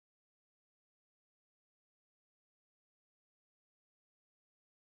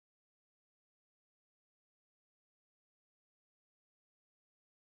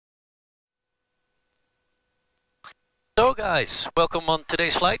So guys, welcome on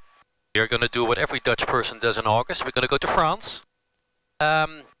today's flight. We're going to do what every Dutch person does in August. We're going to go to France.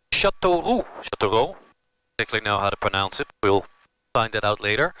 Chateauroux. Chateauroux. Exactly know how to pronounce it. We'll find that out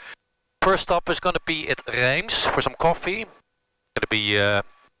later. First stop is going to be at Reims for some coffee. Going to be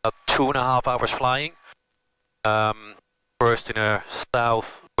about 2.5 hours flying. First in a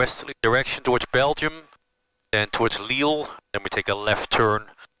southwesterly direction towards Belgium, then towards Lille. Then we take a left turn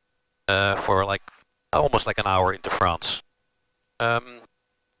for like almost like an hour into France.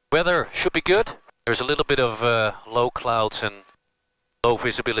 Weather should be good. There's a little bit of low clouds and low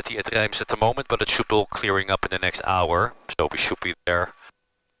visibility at Reims at the moment, but it should be all clearing up in the next hour. So we should be there,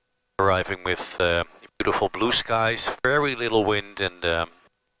 arriving with beautiful blue skies, very little wind, and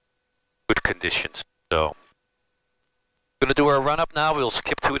good conditions. So we're going to do our run-up now. We'll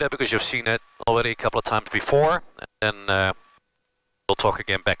skip through that because you've seen it already a couple of times before. And then we'll talk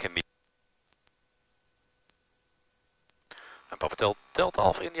again back in the... And Papa Delta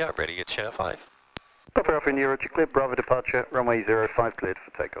Alpha India, ready at Chair 5. Papa Alpha India, Roger, clear, Bravo departure, runway 05 cleared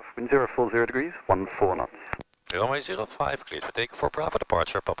for takeoff. Wind 040 degrees, 14 knots. Runway 05 cleared for takeoff for Bravo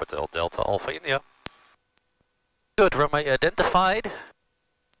departure, Papa Delta Alpha India. Good, runway identified.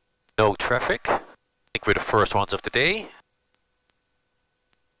 No traffic. I think we're the first ones of the day.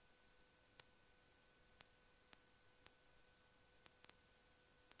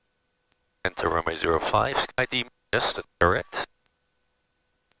 Enter runway 05, sky demon. Yes, that's correct.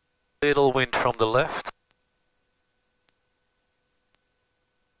 Little wind from the left.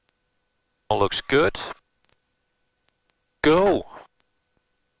 All looks good. Go!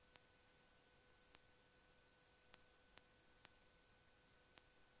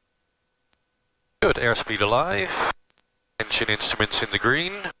 Good, airspeed alive. Engine instruments in the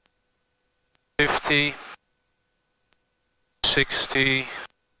green. 50. 60.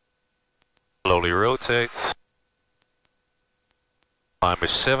 Slowly rotate. Time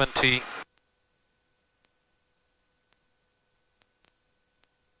is 70.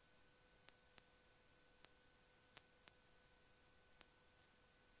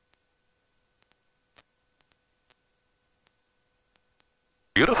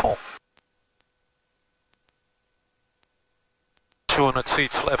 Beautiful. 200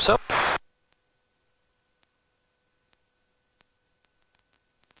 feet flaps up.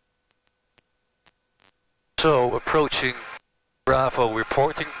 So approaching Bravo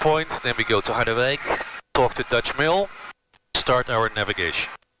reporting point, then we go to Harderwijk, talk to Dutch Mail, start our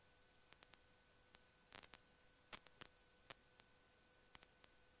navigation.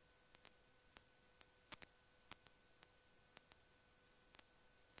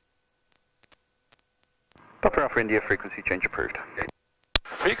 Papa Alpha India, frequency change approved. Okay.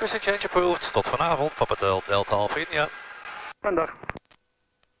 Frequency change approved, tot vanavond, Papa Delta Alpha India. Vandaag.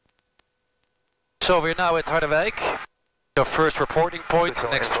 So we're now at Harderwijk. Our first reporting point, the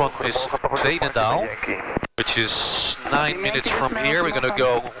next one is Veenendaal, which is 9 minutes from here. We're going to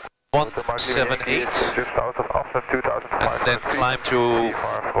go 178 and then climb to...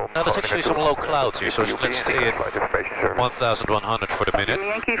 Now there's actually some low clouds here, so let's stay at 1100 for the minute.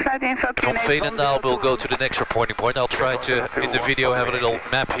 From Veenendaal we'll go to the next reporting point. I'll try to, in the video, have a little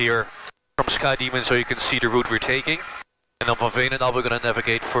map here from Sky Demon so you can see the route we're taking. And then from Veenendaal we're going to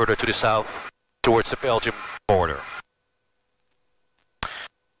navigate further to the south towards the Belgium border.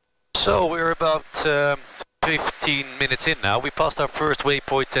 So we're about 15 minutes in now. We passed our first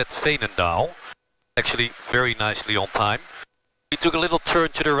waypoint at Veenendaal. Actually very nicely on time. We took a little turn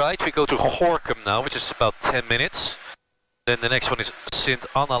to the right. We go to Gorkum now, which is about 10 minutes. Then the next one is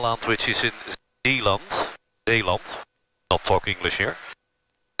Sint-Annaland, which is in Zeeland. Not talk English here.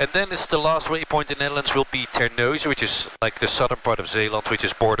 And then it's the last waypoint in the Netherlands will be Terneuzen, which is like the southern part of Zeeland, which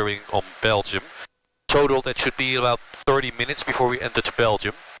is bordering on Belgium. Total that should be about 30 minutes before we enter to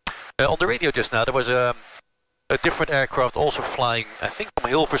Belgium. On the radio just now there was a different aircraft also flying, I think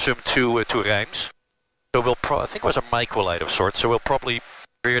from Hilversum to Reims. So we'll I think it was a microlight of sorts, so we'll probably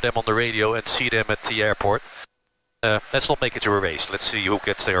hear them on the radio and see them at the airport. Let's not make it to a race, let's see who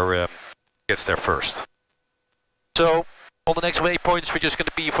gets there first. So on the next waypoints we're just going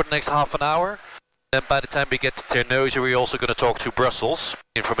to be for the next half an hour. Then by the time we get to Terneuzen we're also going to talk to Brussels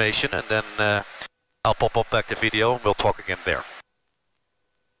information, and then I'll pop up back the video and we'll talk again there.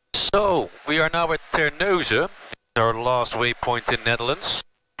 So, we are now at Terneuzen, our last waypoint in Netherlands.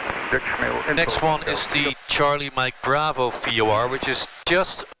 Next one is the Charlie Mike Bravo VOR, which is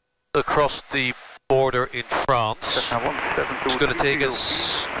just across the border in France. It's going to take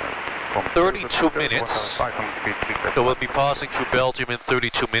us 32 minutes. So we'll be passing through Belgium in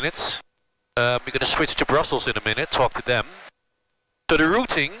 32 minutes. We're going to switch to Brussels in a minute, talk to them. So the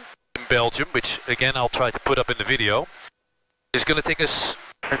routing in Belgium, which again I'll try to put up in the video, It's going to take us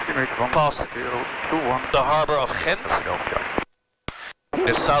past the harbor of Ghent,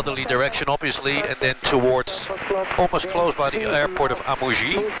 a southerly direction obviously, and then towards almost close by the airport of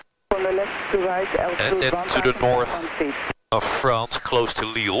Amougy, and then to the north of France, close to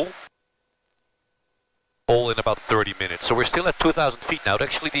Lille, all in about 30 minutes. So we're still at 2,000 feet now.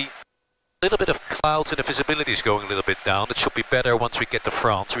 Actually, the little bit of clouds and the visibility is going a little bit down. It should be better once we get to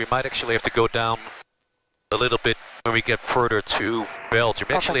France. We might actually have to go down a little bit when we get further to Belgium.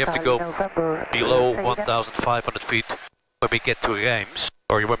 We actually have to go below 1,500 feet when we get to Reims,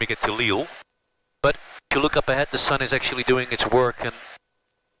 or when we get to Lille. But if you look up ahead, the sun is actually doing its work and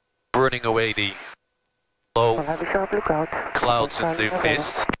burning away the low clouds and the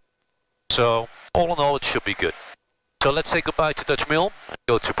mist. So all in all, it should be good. So let's say goodbye to Dutch Mill and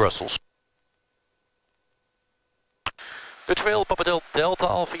go to Brussels. Dutch Mill, Papa Delta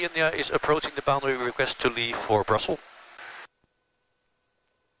Alpha India is approaching the boundary. Request to leave for Brussels.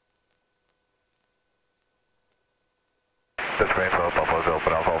 Dutch Mill, Papa Delta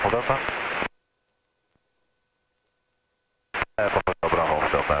Alpha Delta. Papa Delta Alpha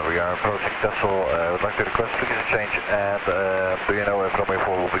Delta. We are approaching Texel. I would like to request please a change. And do you know if Romeo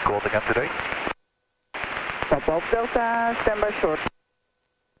 4 will be called again today? Papa Delta, stand by short.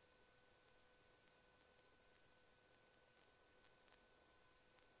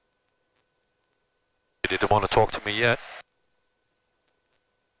 He didn't want to talk to me yet.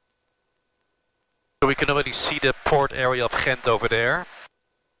 So we can already see the port area of Ghent over there.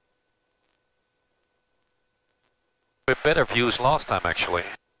 With better views last time actually.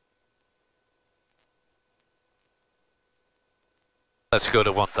 Let's go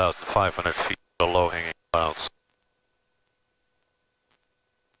to 1,500 feet for low hanging clouds.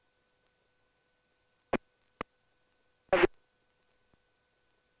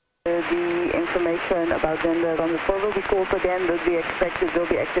 The information about them that on the 4 will be called again, but we expect it will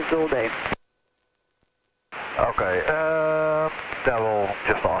be active all day. Okay, then we'll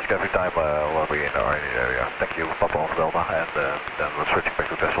just ask every time when we're in our area. Thank you, Papa Alpha Delta, and then we're switching back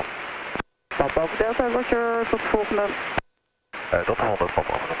to Texel. Papa Alpha Delta, Roger, tot volgende. Tot de volgende,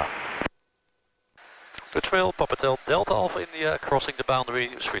 Papa Alpha Delta. Dutch Mill, Papa Delta Alpha India, crossing the boundary,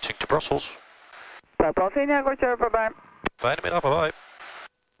 switching to Brussels. Papa Alpha India, Roger, bye bye. Fijne middag, bye bye.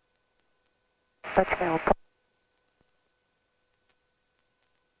 Dutch Mill.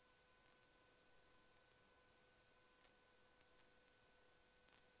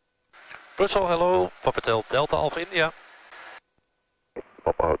 Brussels, hello, Papa Delta Alpha India.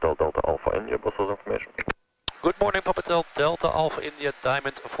 Papa Hotel Delta Alpha India, Brussels information. Good morning, Papa Delta Alpha India,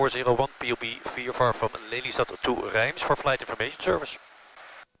 Diamond 401 POB VFR from Lelystad to Reims for flight information service.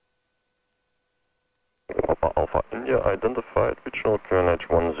 Papa Alpha India identified, regional QNH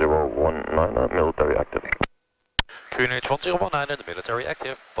 1019, military active. QNH 1019 and military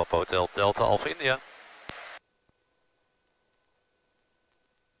active, Papa Hotel Delta Alpha India.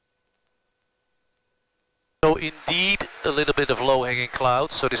 So indeed, a little bit of low-hanging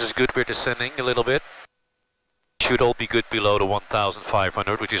clouds, so this is good, we're descending a little bit. Should all be good below the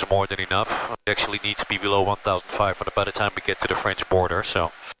 1,500, which is more than enough. We actually need to be below 1,500 by the time we get to the French border,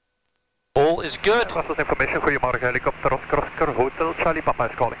 so all is good. Brussels information, goedemorgen, helikopter Oscar Hotel, Charlie Papa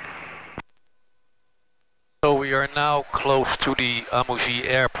is calling. So we are now close to the Amougy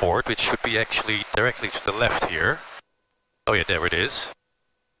airport, which should be actually directly to the left here. Oh yeah, there it is.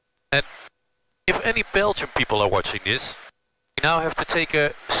 And if any Belgian people are watching this, we now have to take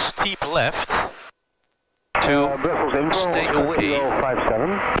a steep left to stay away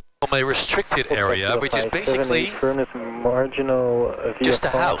from a restricted area, which is basically just a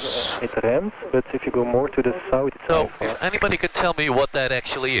house. But if you go more to the south, it's so if anybody can tell me what that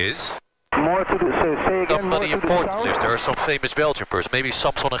actually is, more to the, say again, somebody important lives there, some famous Belgian person, maybe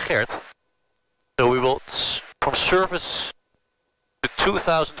Samson and Gert. So we will, from surface to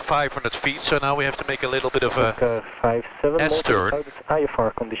 2,500 feet, so now we have to make a little bit of a S-turn.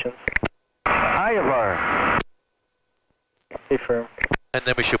 IFR conditions. IFR. Affirm. And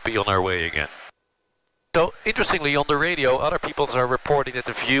then we should be on our way again. So, interestingly, on the radio, other people are reporting that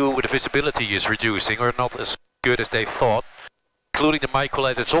the view, the visibility is reducing, or not as good as they thought, including the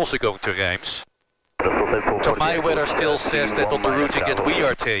microlight that's also going to Reims. So my weather still says that on the routing that we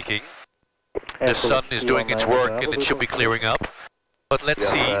are taking, the sun is doing its work and it should be clearing up. But let's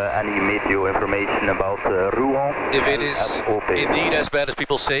see Any meteo information about Rouen? if it is indeed as bad as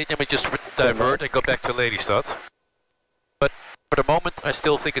people say. Then we just divert and go back to Lelystad. But for the moment, I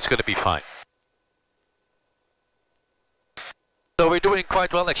still think it's going to be fine. So we're doing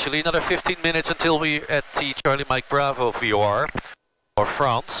quite well actually. Another 15 minutes until we're at the Charlie Mike Bravo VOR, or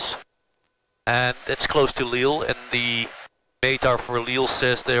France. And it's close to Lille, and the Radar for Lille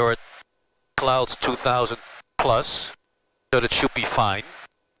says they are at clouds 2000 plus, so that should be fine.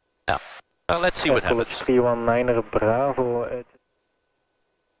 Now, let's see what happens. 319er Bravo.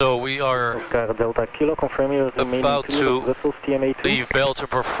 So we are Delta Kilo, confirm your about to leave Belgium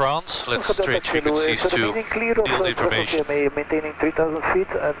for France. Let's change frequencies to field information. Maintaining 3000 feet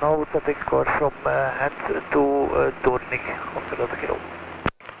and now setting course from hand to Doornik of the Delta Kilo.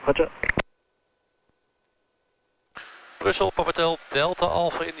 Roger. Brussels, Papa Delta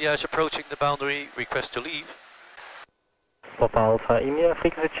Alpha India is approaching the boundary. Request to leave. Papa Alpha India,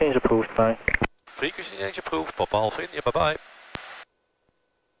 frequency change approved, bye. Frequency change approved, Papa Alpha India, bye bye.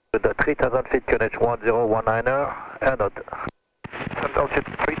 With the 3000 feet QNH 1019er, air node. And altitude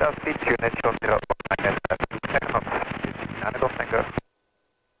 3000 feet QNH 1019er, air node. Thank you.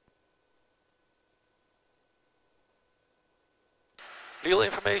 Lille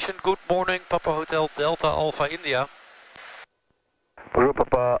information, good morning, Papa Hotel Delta Alpha India. Bonjour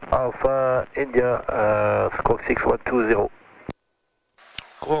Papa Alpha India, squawk 6120.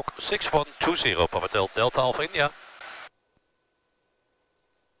 Squawk 6120, Papa Hotel Delta Alpha India.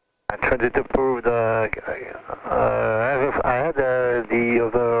 Transit approved. I had the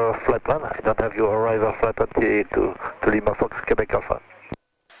other flight plan. I don't have your arrival flight plan to Lima Fox Quebec Alpha.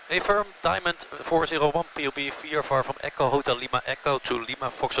 Affirm Diamond 401 POB VFR from Echo Hotel Lima Echo to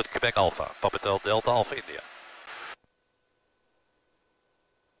Lima Foxtrot Quebec Alpha. Papa Hotel Delta Alpha India.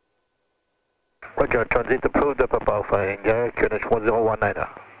 Roger, transit approved. Papa Alpha India, QNH 1019er.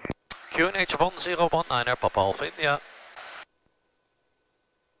 QNH 1019er, Papa Alpha India.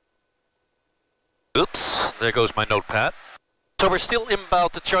 Oops, there goes my notepad. So we're still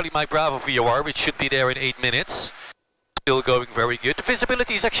inbound to Charlie Mike Bravo VOR, which should be there in 8 minutes. Still going very good. The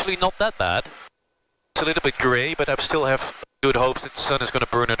visibility is actually not that bad. It's a little bit grey, but I still have good hopes that the sun is going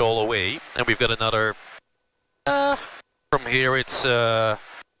to burn it all away. And we've got another... from here it's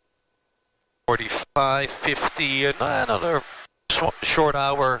 45, 50, and another short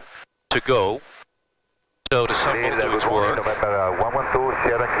hour to go. So the sun will do its work. It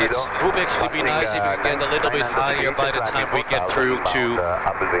would actually be nice if we can get a little bit higher by the time we get through to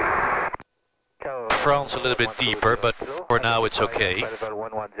France a little bit deeper, but for now it's okay.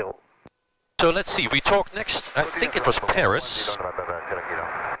 So let's see, we talked next, I think it was Paris.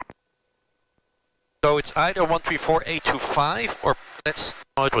 So it's either 134825 or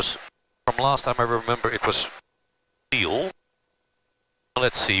no, it was, from last time I remember it was Lille.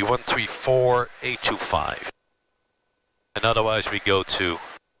 Let's see, 134825. And otherwise we go to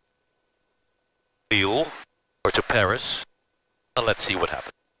Lille or to Paris. And let's see what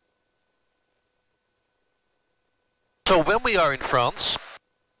happens. So when we are in France,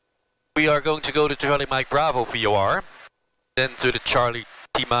 we are going to go to Charlie Mike Bravo VOR, then to the Charlie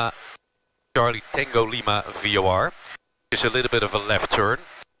Tango Lima VOR, which is a little bit of a left turn.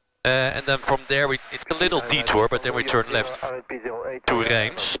 And then from there, it's a little detour, but then we turn left to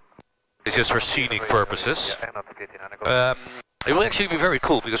Reims. It's just for scenic purposes. It will actually be very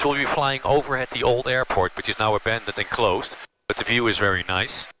cool, because we'll be flying overhead the old airport, which is now abandoned and closed. But the view is very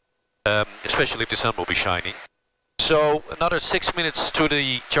nice, especially if the sun will be shining. So another 6 minutes to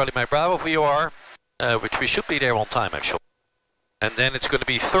the Charlie Mike Bravo VOR, which we should be there on time actually. And then it's going to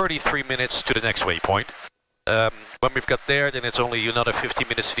be 33 minutes to the next waypoint. When we've got there, then it's only another 50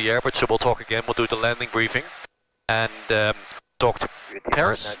 minutes to the airport, so we'll talk again. We'll do the landing briefing and talk to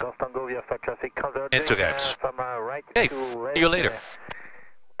Paris and to Reims. Hey, see you later.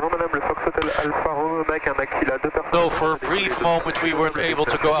 So for a brief moment we weren't able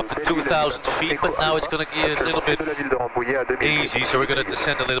to go up to 2,000 feet, but now it's going to get a little bit easy, so we're going to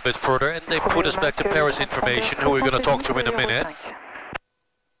descend a little bit further, and they put us back to Paris information, who we're going to talk to in a minute.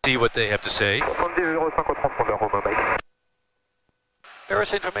 See what they have to say.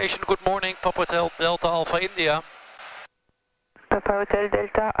 Paris information, good morning, Papa Hotel Delta Alpha India. Papa Hotel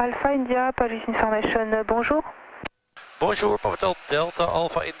Delta Alpha India, Paris information, bonjour. Bonjour, Papa Hotel Delta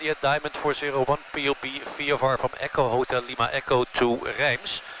Alpha India, Diamond 401 POB VFR from Echo Hotel Lima Echo to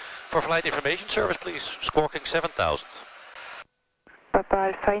Reims. For flight information service, please, squawking 7000. Papa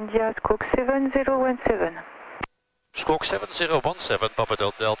Alpha India, squawk 7017. Squawk 7017, Papa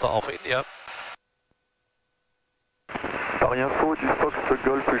Hotel Delta Alpha India. Paris Info, du Fox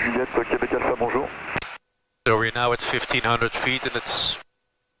Golf Juliette Québec Alpha, bonjour. So we're now at 1500 feet and it's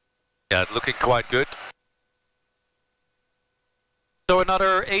looking quite good. So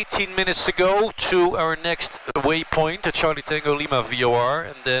another 18 minutes to go to our next waypoint at Charlie Tango Lima VOR,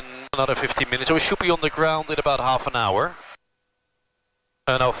 and then another 15 minutes. So we should be on the ground in about half an hour.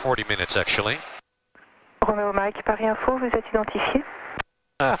 No, 40 minutes actually. Romeo Mike, Paris Info, vous êtes identifié?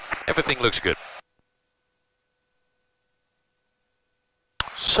 Everything looks good.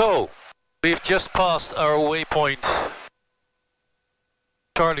 So, we've just passed our waypoint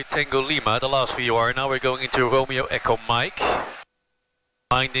Charlie Tango Lima, the last VOR. Now we're going into Romeo Echo Mike,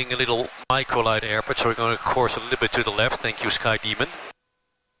 finding a little microlight airport, so we're going to course a little bit to the left. Thank you, Sky Demon.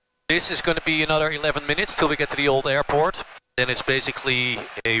 This is going to be another 11 minutes till we get to the old airport. Then it's basically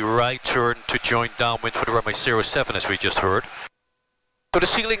a right turn to join downwind for the runway 07, as we just heard. So the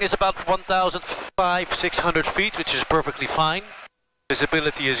ceiling is about 1,500–600 feet, which is perfectly fine.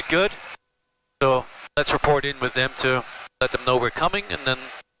 Visibility is good. So let's report in with them to let them know we're coming and then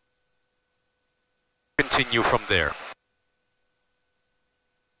continue from there.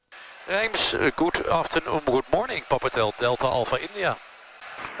 Reims, good afternoon, good morning, Papa Delta Alpha India.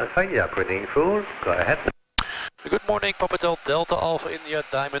 Alpha India, printing full, go ahead. Good morning, Papa Delta Alpha India,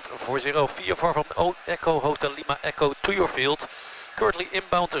 Diamond 40 VFR from Echo Hotel Lima Echo to your field. Currently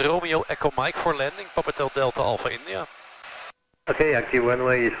inbound Romeo Echo Mike for landing, Papa Delta Alpha India. Okay, active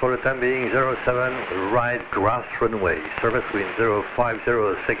runway is for the time being 07, right grass runway. Service wind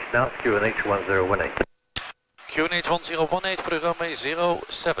 0506 knots, QNH 1018. QNH 1018 for the runway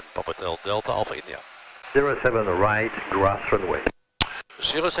 07, Papa Delta Alpha India. 07, right grass runway.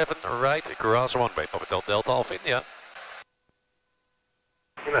 07, right grass runway, Papa Delta Alpha India.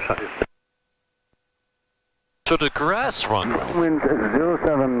 So the grass runway. Wind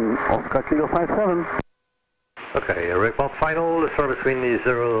 07, Oscar Kilo 57. Okay, report final, the service wind is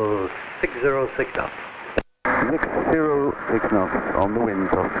 0606 knots. 606 knots on the wind,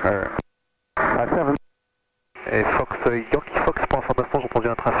 Oscar 57. Et Fox, Yankee Fox, pour information, j'ai entendu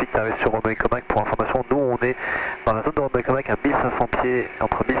un trafic qui arrive sur Romeo Echo Mike. Pour information, nous on est dans la zone de Romeo Echo Mike à 1500 pieds,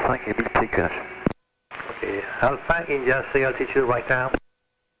 entre 1500 et 1000 pieds QNH. Okay, Alpha India, say altitude right now.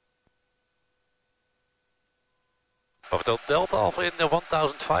 Papa Delta Alpha India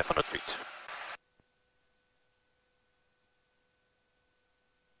 1,500 feet.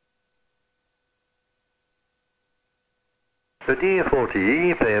 The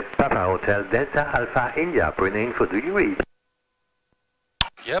DA40, Papa Hotel Delta Alpha India, printing for do you read?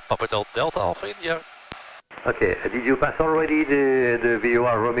 Yep, Papa Delta Alpha India. Okay, did you pass already the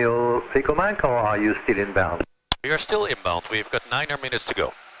VOR Romeo Echo Mike or are you still inbound? We are still inbound, we've got 9 more minutes to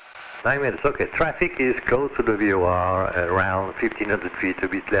go. 9 minutes, okay. Traffic is close to the VOR, around 1,500 feet, a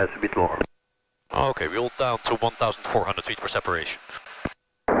bit less, a bit more. Okay, we'll down to 1,400 feet for separation.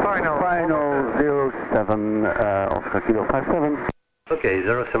 Final 07, Oscar Kilo 57. Okay,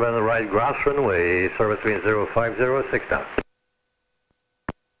 07 right grass runway, service wind 0506 knots.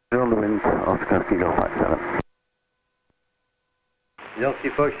 On the wind, Oscar Kilo 57. Yankee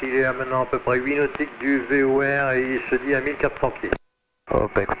Fox, il est à maintenant à peu près 8 nautiques du VOR et il se dit à 1400 pieds. Oh,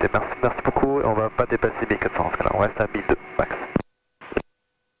 bah écoutez, merci beaucoup, on va pas dépasser 1400 en ce cas-là, on reste à 1002 max.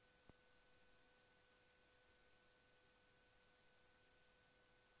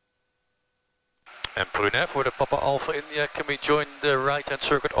 And Brunet, for the Papa Alpha India, can we join the right-hand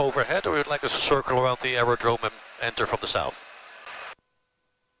circuit overhead, or would you like us to circle around the aerodrome and enter from the south?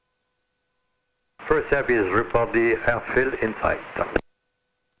 First step is report the airfield inside.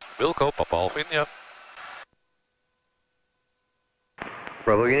 Wilco, Papa Alpha India.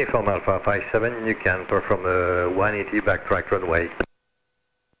 Bravo Uniform Alpha 57, you can perform a 180 backtrack runway.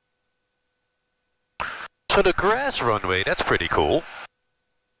 So the grass runway, that's pretty cool.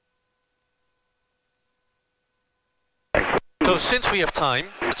 So since we have time,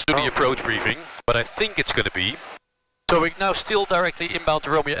 let's do the approach briefing, but I think it's going to be. So we're now still directly inbound to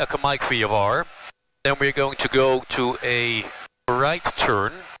Romeo Echo Mike VFR. Then we're going to go to a right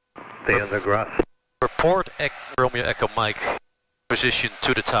turn. Stay on the grass. Report Romeo Echo Mike position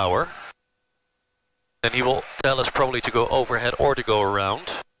to the tower. Then he will tell us probably to go overhead or to go around.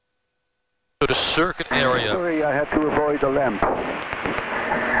 So the circuit area. Sorry, I had to avoid the lamp.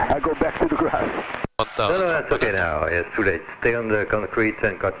 I go back to the grass. 1,000. No, that's okay now. It's too late. Stay on the concrete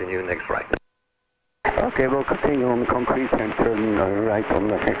and continue next right. Okay, we'll continue on concrete and turn right on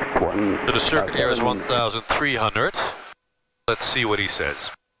the next one. So the circuit area is 1,300. Let's see what he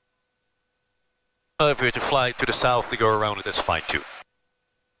says. If we were to fly to the south to go around it, that's fine too.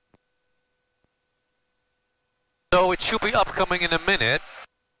 So it should be upcoming in a minute.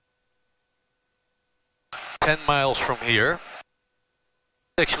 10 miles from here.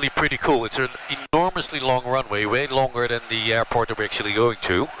 It's actually pretty cool. It's an enormously long runway, way longer than the airport that we're actually going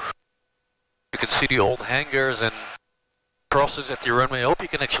to. You can see the old hangars and crosses at the runway. I hope you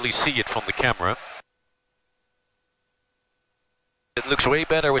can actually see it from the camera. It looks way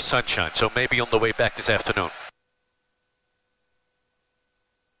better with sunshine, so maybe on the way back this afternoon.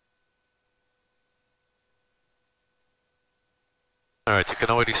 Alright, you can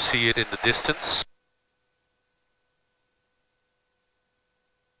already see it in the distance.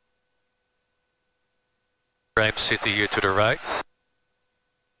 Reims City here to the right.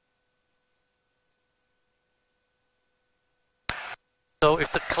 So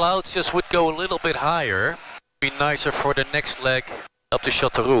if the clouds just would go a little bit higher, it'd be nicer for the next leg up to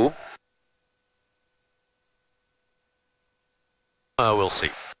Chateauroux. We'll see.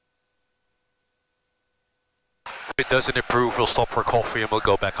 If it doesn't improve, we'll stop for coffee and we'll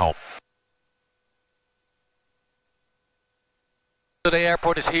go back home. So the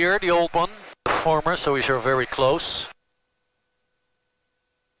airport is here, the old one, the former, so we are very close.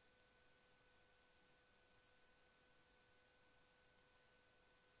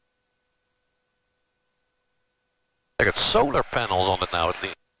 I got solar panels on it now at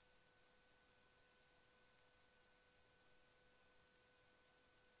least.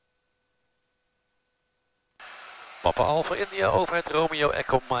 Papa Alpha India, overhead Romeo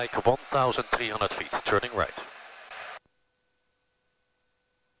Echo Mike, 1300 feet, turning right.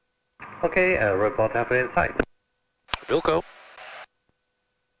 Okay, report halfway inside. Wilco.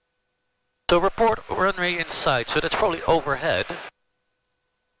 So report runway inside, so that's probably overhead.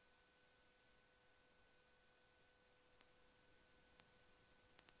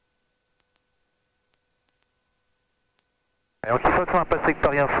 Alors qu'il faut faire un passé avec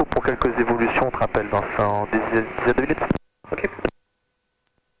Paris Info pour quelques évolutions, on te rappelle dans une dizaine de minutes. Ok.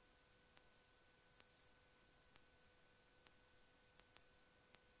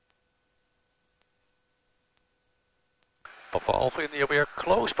 Papa Alpha India, we are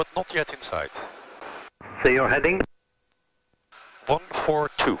close but not yet inside. So you're heading?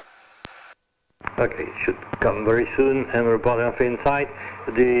 142. Okay, it should come very soon and report halfway inside.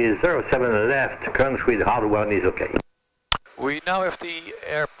 The 07 left, current with hard one is okay. We now have the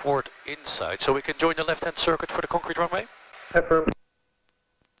airport inside, so we can join the left-hand circuit for the concrete runway? Affirm.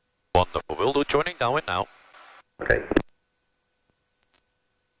 Wonderful, we'll do joining now and now. Okay.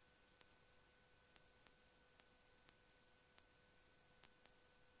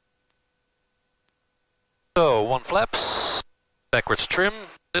 So, one flaps, backwards trim,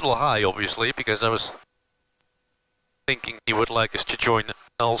 little high obviously, because I was thinking he would like us to join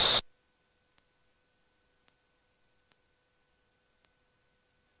else.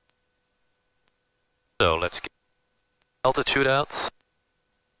 So let's get altitude out.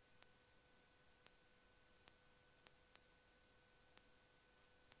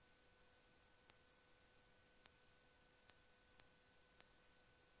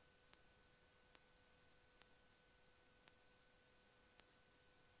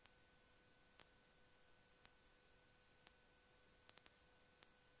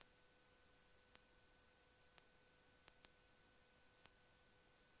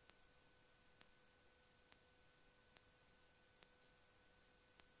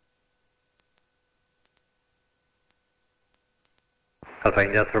 Alpha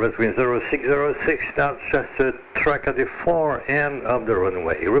India service wind 0606, that's just a track at the far end of the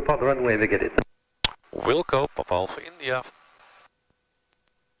runway. Report the runway, we get it. Wilco, Papa Alpha India.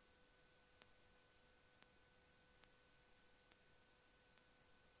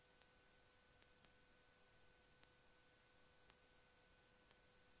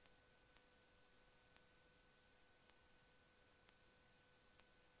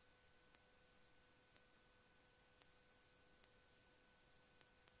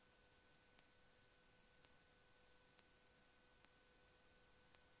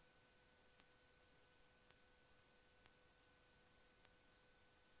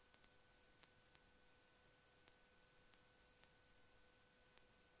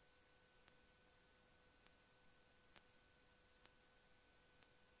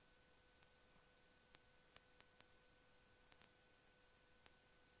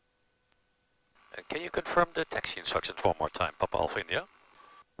 And can you confirm the taxi instructions one more time, Papa Alpha India?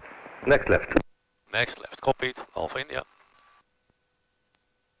 Next left. Next left, copied, Alpha India.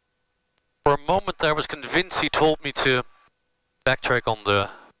 For a moment I was convinced he told me to backtrack on the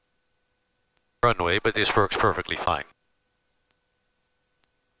runway, but this works perfectly fine.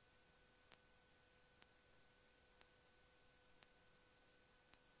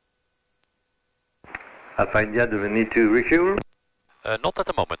 Alpha India, do we need to refuel? Not at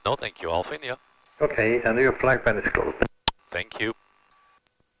the moment, no thank you, Alpha India. Okay, and your flag pan is closed. Thank you.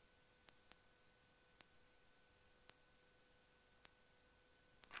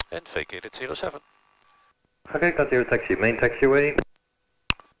 And vacated 07. Okay, got your taxi, main taxiway.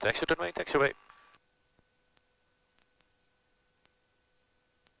 Taxi to the main taxiway.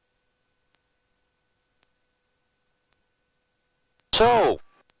 So,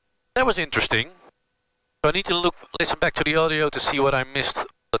 that was interesting. So I need to listen back to the audio to see what I missed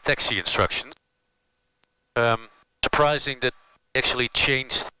the taxi instructions. Surprising that they actually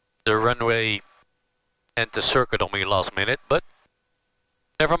changed the runway end the circuit on me last minute, but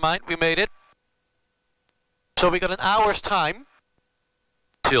never mind, we made it. So we got an hour's time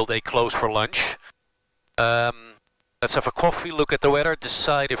till they close for lunch. Let's have a coffee, look at the weather,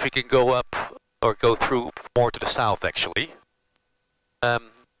 decide if we can go up or go through more to the south actually. I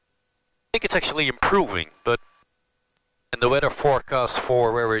think it's actually improving, but and the weather forecast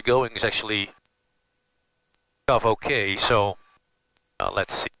for where we're going is actually kind of okay, so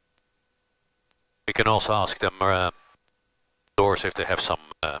let's see. We can also ask them doors if they have some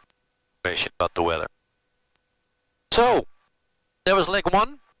information about the weather. So, that was leg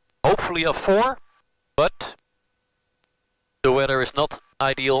 1, hopefully a 4, but the weather is not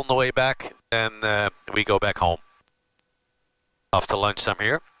ideal on the way back, and we go back home after lunchtime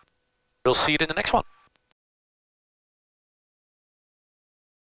here. We'll see it in the next one.